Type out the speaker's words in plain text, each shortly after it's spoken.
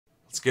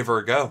Let's give her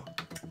a go.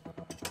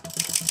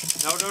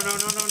 No, no, no,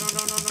 no, no, no,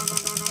 no, no, no, no,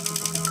 no, no,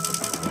 no, no,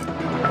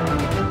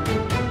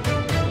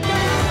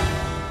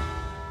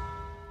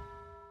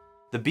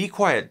 The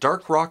bequiet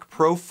Dark Rock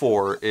Pro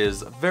 4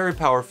 is very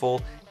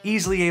powerful,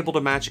 easily able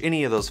to match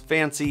any of those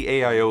fancy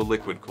AIO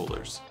liquid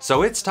coolers.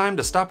 So it's time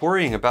to stop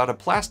worrying about a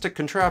plastic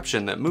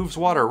contraption that moves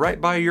water right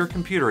by your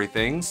computery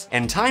things,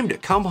 and time to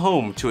come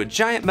home to a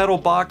giant metal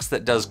box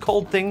that does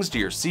cold things to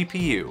your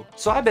CPU.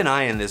 So I've been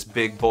eyeing this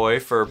big boy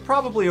for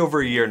probably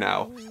over a year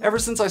now, ever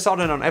since I saw it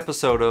on an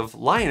episode of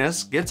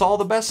Linus Gets All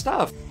the Best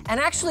Stuff. And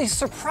actually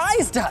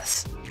surprised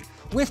us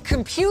with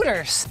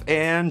computers.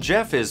 And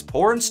Jeff is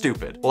poor and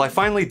stupid. Well, I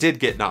finally did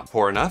get not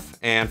poor enough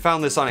and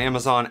found this on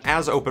Amazon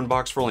as open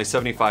box for only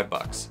 75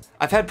 bucks.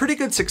 I've had pretty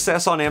good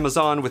success on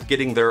Amazon with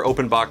getting their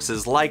open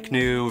boxes like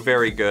new,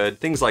 very good,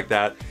 things like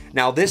that.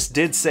 Now this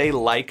did say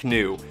like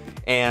new.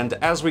 And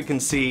as we can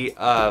see,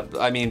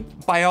 I mean,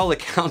 by all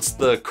accounts,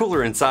 the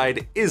cooler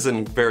inside is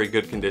in very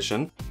good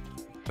condition.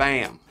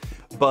 Bam.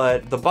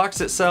 But the box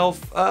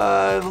itself,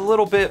 a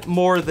little bit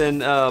more than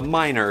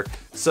minor.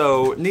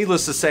 So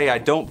needless to say, I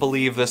don't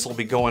believe this will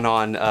be going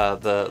on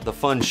the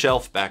fun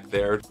shelf back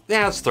there.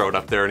 Yeah, let's throw it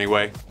up there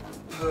anyway.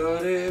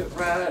 Put it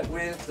right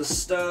with the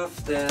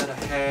stuff that I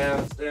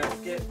have.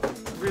 Get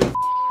real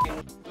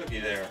looky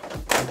there.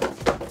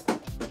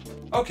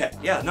 Okay,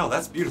 yeah, no,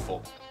 that's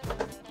beautiful.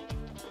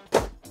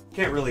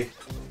 Can't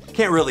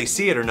really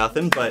see it or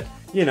nothing, but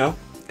you know,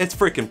 it's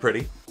freaking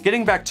pretty.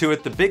 Getting back to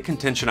it, the big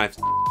contention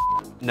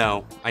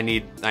No, I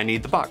need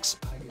the box.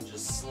 I can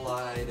just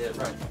slide it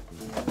right.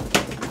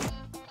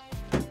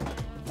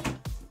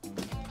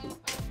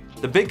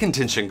 The big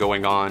contention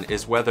going on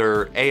is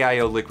whether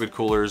AIO liquid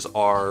coolers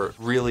are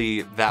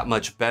really that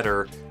much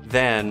better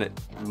than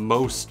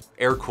most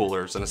air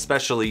coolers, and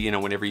especially, you know,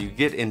 whenever you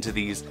get into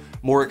these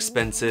more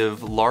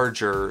expensive,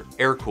 larger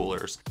air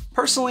coolers.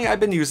 Personally, I've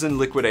been using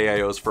liquid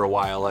AIOs for a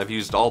while. I've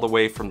used all the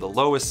way from the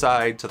lowest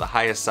side to the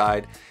highest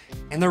side,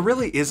 and there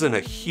really isn't a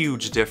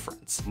huge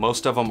difference.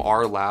 Most of them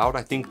are loud.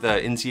 I think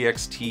the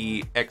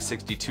NZXT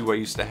X62 I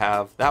used to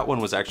have, that one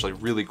was actually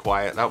really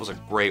quiet. That was a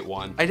great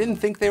one. I didn't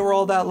think they were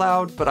all that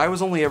loud, but I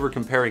was only ever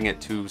comparing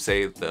it to,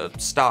 say, the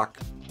stock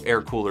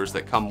air coolers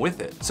that come with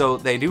it. So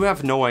they do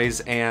have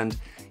noise, and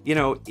you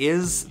know,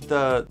 is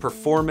the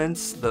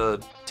performance,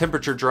 the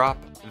temperature drop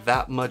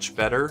that much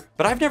better?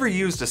 But I've never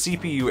used a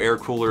CPU air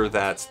cooler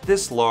that's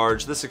this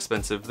large, this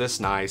expensive, this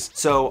nice.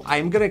 So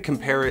I'm gonna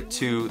compare it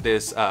to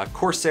this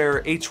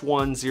Corsair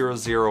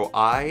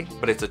H100i,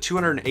 but it's a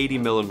 280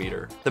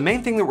 millimeter. The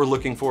main thing that we're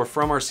looking for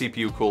from our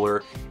CPU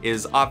cooler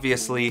is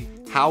obviously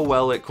how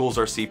well it cools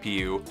our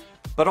CPU,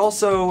 but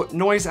also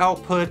noise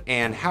output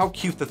and how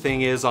cute the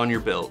thing is on your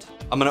build.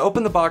 I'm gonna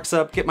open the box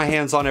up, get my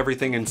hands on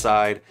everything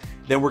inside,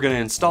 then we're gonna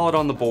install it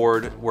on the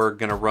board. We're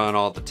gonna run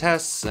all the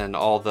tests and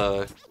all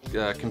the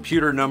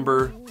computer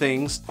number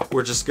things.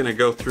 We're just gonna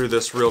go through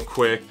this real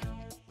quick.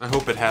 I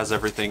hope it has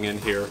everything in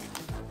here.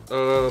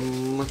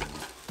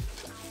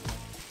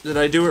 Did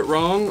I do it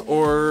wrong?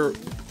 Or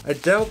I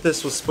doubt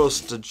this was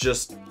supposed to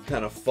just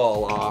kind of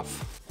fall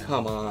off.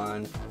 Come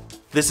on.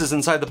 This is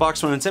inside the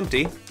box when it's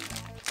empty.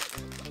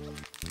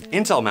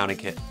 Intel mounting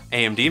kit,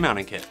 AMD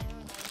mounting kit.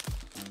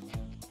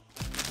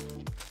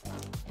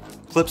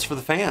 Clips for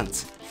the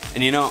fans.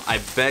 And you know, I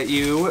bet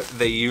you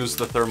they used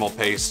the thermal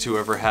paste,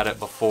 whoever had it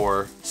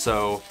before,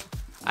 so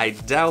I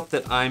doubt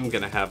that I'm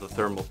gonna have the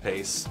thermal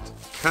paste.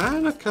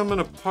 Kinda coming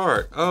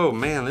apart. Oh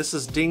man, this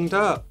is dinged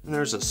up. And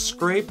there's a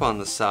scrape on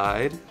the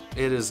side.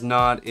 It is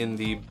not in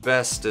the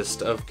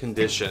bestest of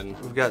condition.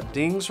 We've got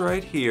dings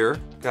right here,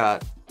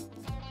 got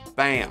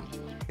bam.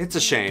 It's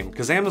a shame,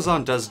 because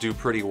Amazon does do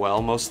pretty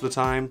well most of the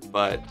time,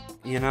 but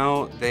you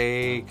know,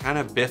 they kind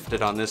of biffed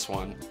it on this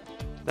one.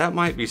 That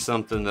might be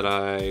something that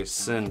I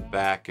send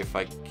back if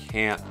I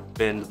can't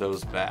bend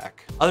those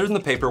back. Other than the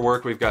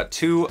paperwork, we've got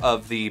 2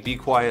 of the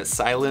bequiet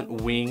Silent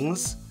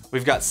Wings.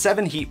 We've got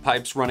 7 heat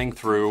pipes running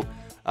through,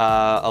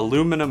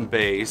 aluminum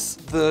base.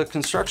 The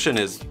construction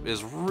is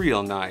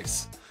real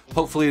nice.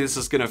 Hopefully this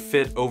is gonna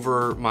fit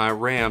over my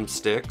RAM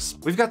sticks.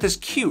 We've got this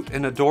cute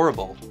and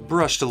adorable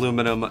brushed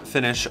aluminum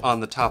finish on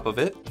the top of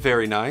it.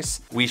 Very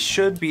nice. We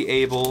should be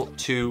able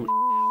to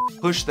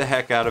push the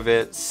heck out of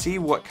it, see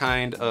what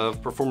kind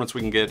of performance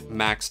we can get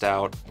maxed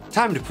out.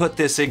 Time to put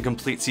this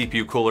incomplete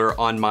CPU cooler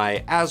on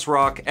my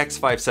ASRock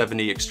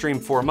X570 Extreme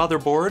 4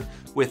 motherboard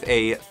with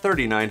a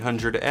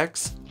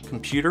 3900X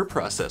computer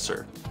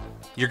processor.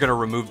 You're gonna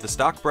remove the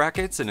stock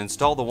brackets and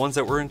install the ones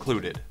that were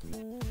included.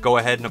 Go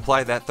ahead and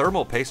apply that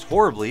thermal paste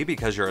horribly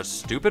because you're a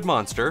stupid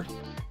monster.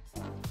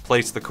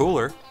 Place the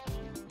cooler.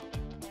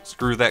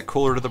 Screw that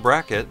cooler to the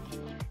bracket.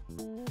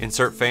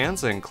 Insert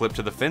fans and clip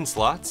to the fin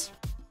slots.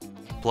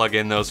 Plug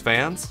in those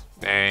fans,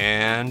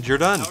 and you're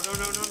done.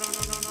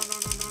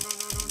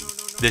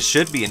 This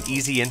should be an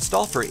easy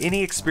install for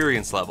any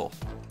experience level.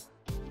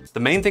 The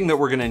main thing that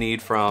we're gonna need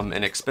from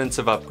an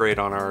expensive upgrade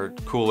on our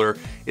cooler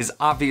is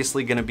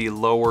obviously gonna be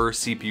lower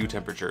CPU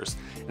temperatures.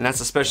 And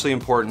that's especially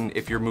important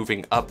if you're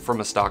moving up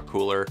from a stock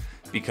cooler,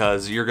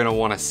 because you're gonna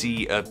wanna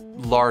see a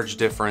large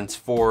difference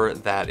for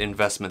that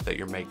investment that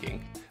you're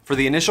making. For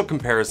the initial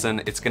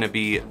comparison, it's gonna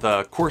be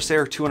the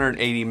Corsair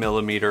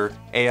 280mm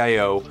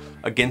AIO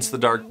against the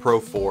Dark Pro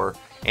 4,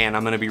 and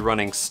I'm gonna be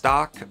running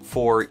stock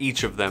for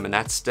each of them, and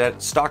that's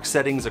stock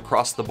settings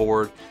across the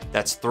board.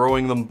 That's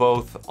throwing them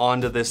both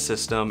onto this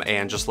system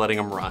and just letting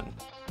them run.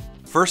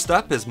 First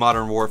up is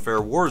Modern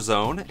Warfare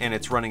Warzone, and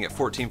it's running at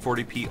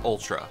 1440p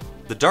Ultra.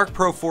 The Dark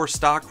Pro 4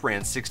 stock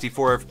ran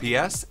 64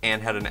 FPS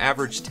and had an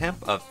average temp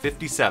of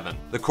 57.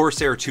 The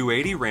Corsair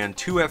 280 ran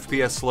 2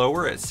 FPS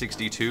slower at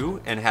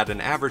 62 and had an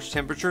average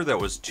temperature that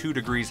was 2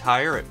 degrees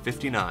higher at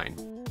 59.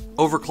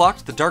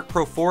 Overclocked, the Dark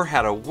Pro 4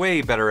 had a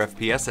way better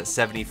FPS at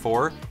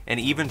 74 and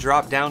even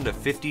dropped down to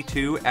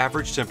 52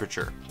 average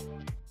temperature.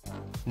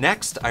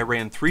 Next, I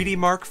ran 3D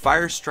Mark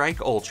Firestrike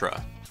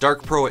Ultra.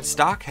 Dark Pro at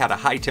stock had a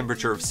high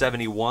temperature of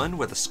 71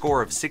 with a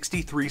score of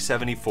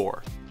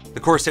 6374. The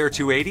Corsair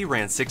 280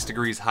 ran 6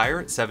 degrees higher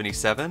at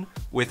 77,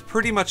 with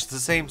pretty much the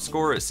same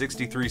score at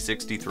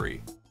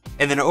 6363.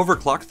 And then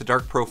overclocked, the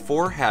Dark Pro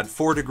 4 had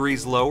 4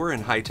 degrees lower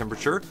in high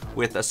temperature,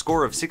 with a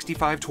score of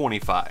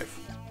 6525.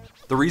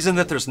 The reason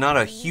that there's not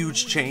a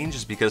huge change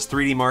is because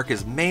 3D Mark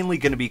is mainly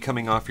going to be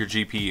coming off your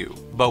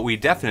GPU, but we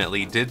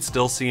definitely did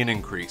still see an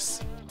increase.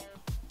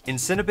 In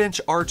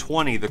Cinebench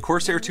R20, the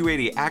Corsair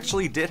 280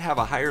 actually did have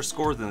a higher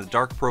score than the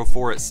Dark Pro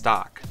 4 at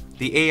stock.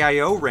 The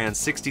AIO ran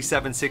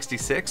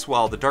 6766,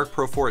 while the Dark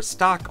Pro 4 at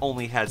stock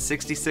only had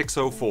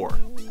 6604.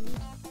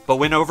 But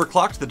when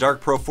overclocked, the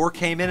Dark Pro 4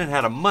 came in and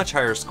had a much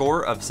higher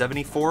score of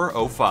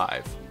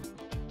 7405.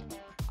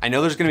 I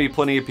know there's going to be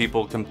plenty of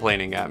people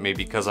complaining at me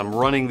because I'm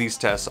running these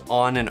tests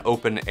on an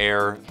open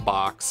air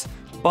box,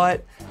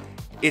 but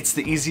it's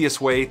the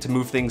easiest way to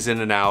move things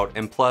in and out,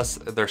 and plus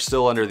they're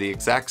still under the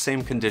exact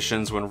same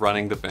conditions when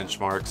running the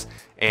benchmarks,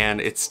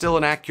 and it's still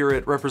an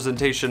accurate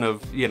representation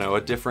of, you know,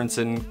 a difference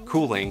in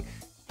cooling.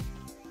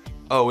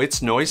 Oh,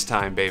 it's noise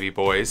time, baby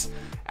boys.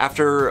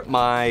 After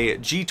my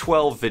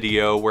G12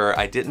 video where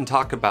I didn't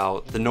talk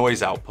about the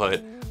noise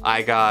output,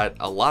 I got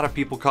a lot of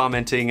people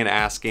commenting and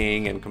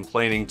asking and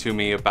complaining to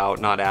me about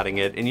not adding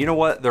it, and you know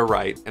what? They're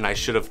right, and I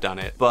should have done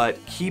it.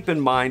 But keep in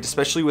mind,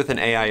 especially with an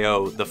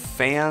AIO, the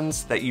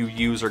fans that you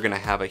use are gonna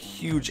have a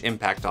huge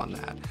impact on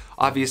that.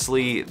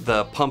 Obviously,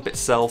 the pump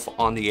itself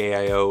on the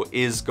AIO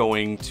is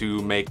going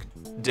to make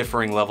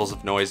differing levels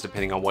of noise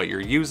depending on what you're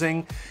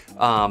using,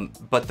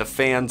 but the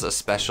fans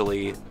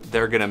especially,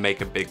 they're gonna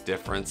make a big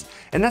difference.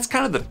 And that's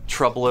kind of the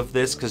trouble of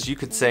this, because you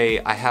could say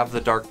I have the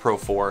Dark Pro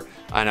 4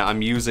 and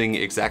I'm using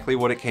exactly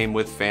what it came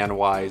with fan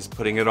wise,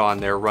 putting it on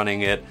there,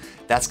 running it.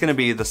 That's gonna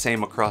be the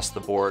same across the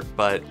board,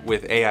 but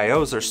with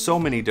AIOs there's so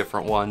many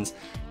different ones.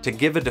 To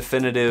give a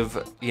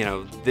definitive, you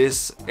know,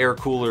 this air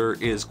cooler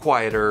is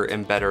quieter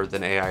and better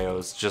than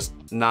AIOs, just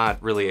not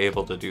really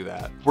able to do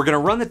that. We're gonna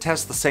run the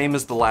test the same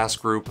as the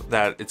last group,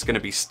 that it's gonna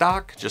be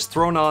stock, just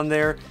thrown on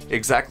there,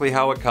 exactly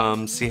how it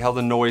comes, see how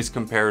the noise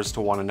compares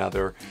to one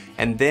another,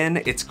 and then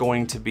it's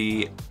going to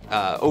be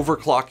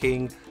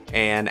overclocking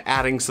and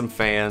adding some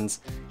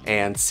fans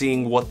and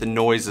seeing what the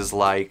noise is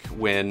like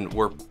when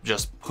we're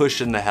just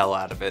pushing the hell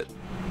out of it.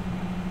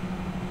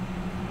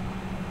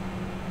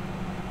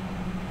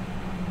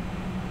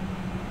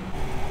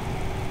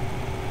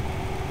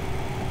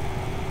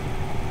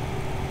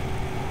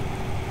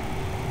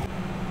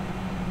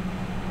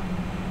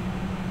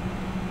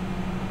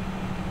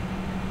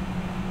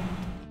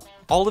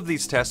 All of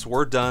these tests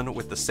were done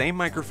with the same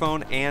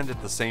microphone and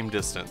at the same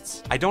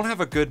distance. I don't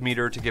have a good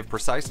meter to give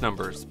precise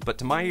numbers, but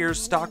to my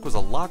ears, stock was a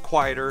lot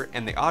quieter,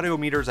 and the audio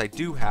meters I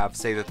do have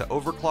say that the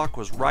overclock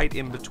was right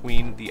in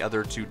between the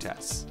other two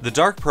tests. The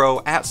Dark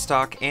Pro at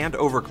stock and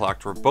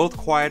overclocked were both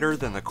quieter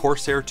than the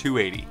Corsair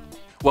 280.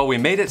 Well, we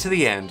made it to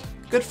the end.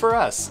 Good for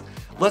us.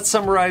 Let's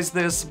summarize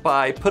this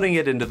by putting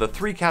it into the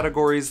three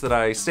categories that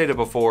I stated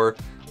before: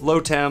 low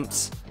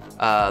temps,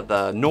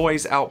 the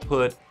noise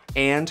output,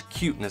 and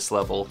cuteness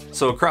level.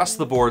 So across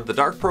the board, the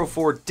Dark Pro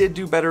 4 did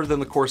do better than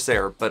the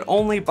Corsair, but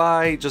only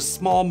by just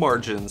small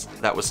margins.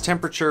 That was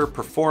temperature,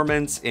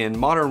 performance. In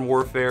Modern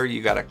Warfare,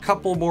 you got a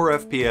couple more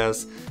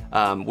FPS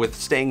with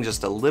staying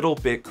just a little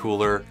bit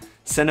cooler.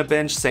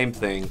 Cinebench, same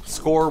thing.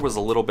 Score was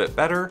a little bit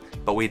better,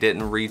 but we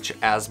didn't reach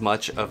as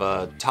much of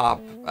a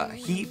top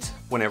heat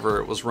whenever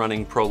it was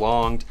running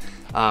prolonged.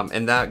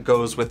 And that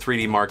goes with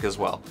 3D Mark as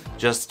well.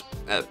 Just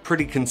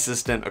pretty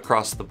consistent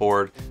across the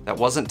board. That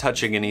wasn't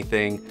touching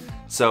anything.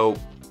 So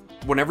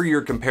whenever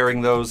you're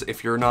comparing those,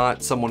 if you're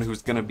not someone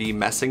who's gonna be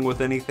messing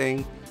with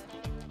anything,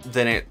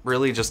 then it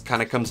really just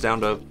kind of comes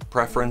down to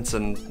preference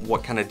and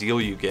what kind of deal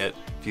you get.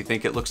 If you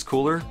think it looks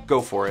cooler, go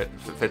for it.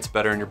 If it fits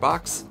better in your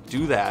box,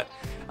 do that.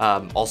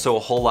 Also a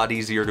whole lot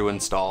easier to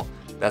install.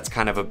 That's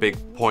kind of a big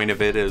point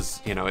of it,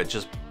 is, you know, it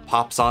just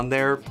pops on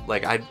there.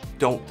 Like, I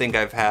don't think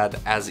I've had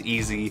as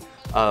easy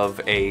of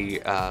a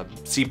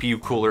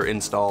CPU cooler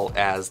install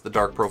as the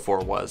Dark Pro 4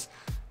 was.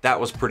 That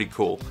was pretty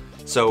cool.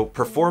 So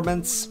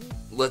performance,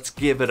 let's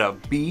give it a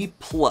B++.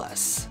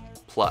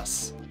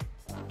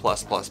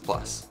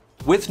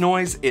 With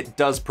noise, it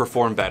does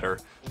perform better.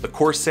 The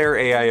Corsair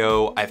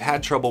AIO, I've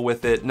had trouble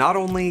with it. Not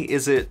only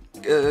is it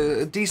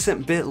a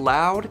decent bit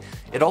loud.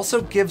 It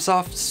also gives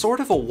off sort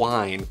of a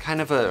whine,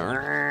 kind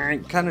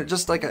of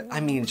just like a, I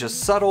mean,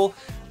 just subtle,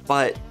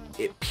 but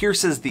it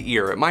pierces the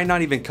ear. It might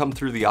not even come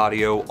through the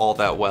audio all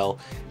that well,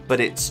 but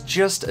it's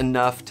just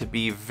enough to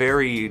be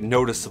very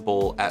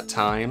noticeable at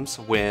times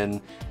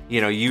when,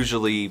 you know,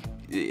 usually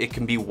it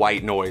can be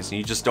white noise and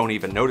you just don't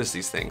even notice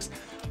these things.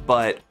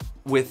 But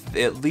with,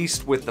 at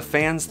least with the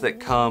fans that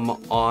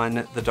come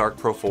on the Dark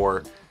Pro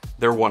 4,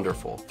 they're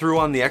wonderful. Threw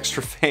on the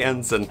extra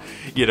fans and,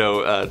 you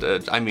know,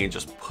 I mean,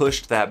 just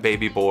pushed that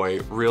baby boy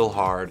real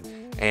hard,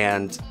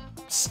 and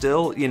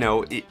still, you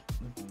know,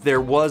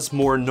 there was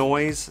more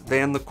noise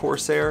than the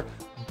Corsair,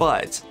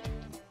 but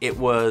it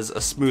was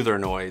a smoother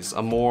noise,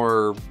 a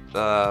more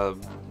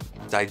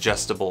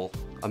digestible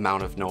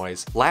amount of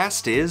noise.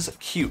 Last is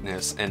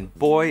cuteness, and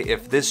boy,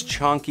 if this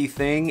chonky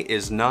thing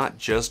is not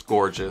just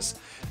gorgeous.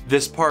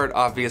 This part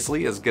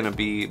obviously is gonna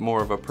be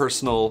more of a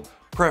personal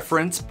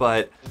preference,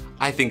 but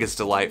I think it's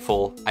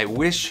delightful. I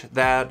wish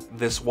that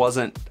this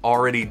wasn't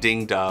already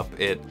dinged up.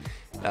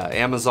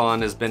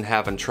 Amazon has been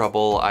having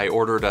trouble. I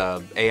ordered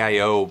a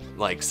AIO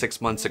like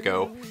 6 months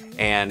ago,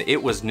 and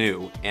it was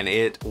new, and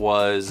it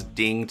was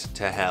dinged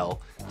to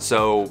hell.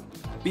 So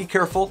be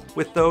careful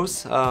with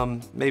those.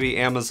 Maybe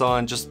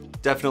Amazon, just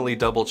definitely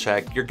double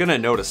check. You're gonna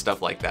notice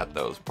stuff like that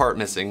though. Part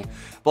missing,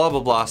 blah, blah,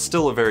 blah.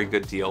 Still a very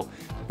good deal,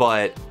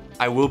 but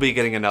I will be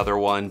getting another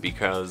one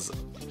because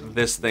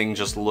this thing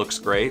just looks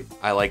great.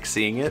 I like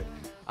seeing it.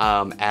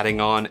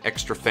 Adding on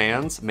extra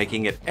fans,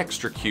 making it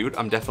extra cute.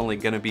 I'm definitely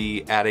gonna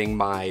be adding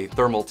my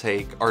Thermal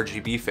Take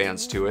RGB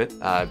fans to it.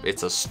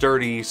 It's a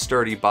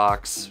sturdy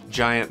box,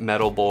 giant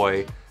metal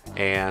boy,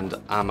 and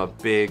I'm a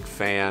big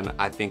fan.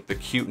 I think the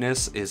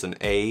cuteness is an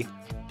A++.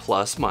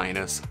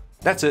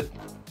 That's it.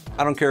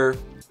 I don't care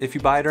if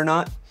you buy it or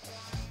not.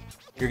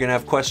 You're gonna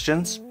have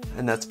questions,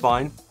 and that's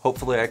fine.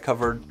 Hopefully I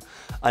covered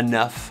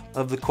enough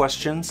of the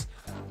questions.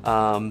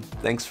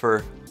 Thanks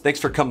for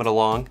coming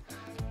along.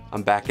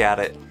 I'm back at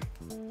it.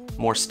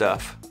 More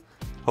stuff.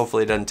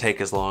 Hopefully it doesn't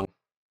take as long.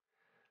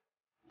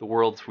 The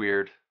world's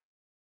weird.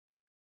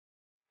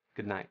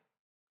 Good night.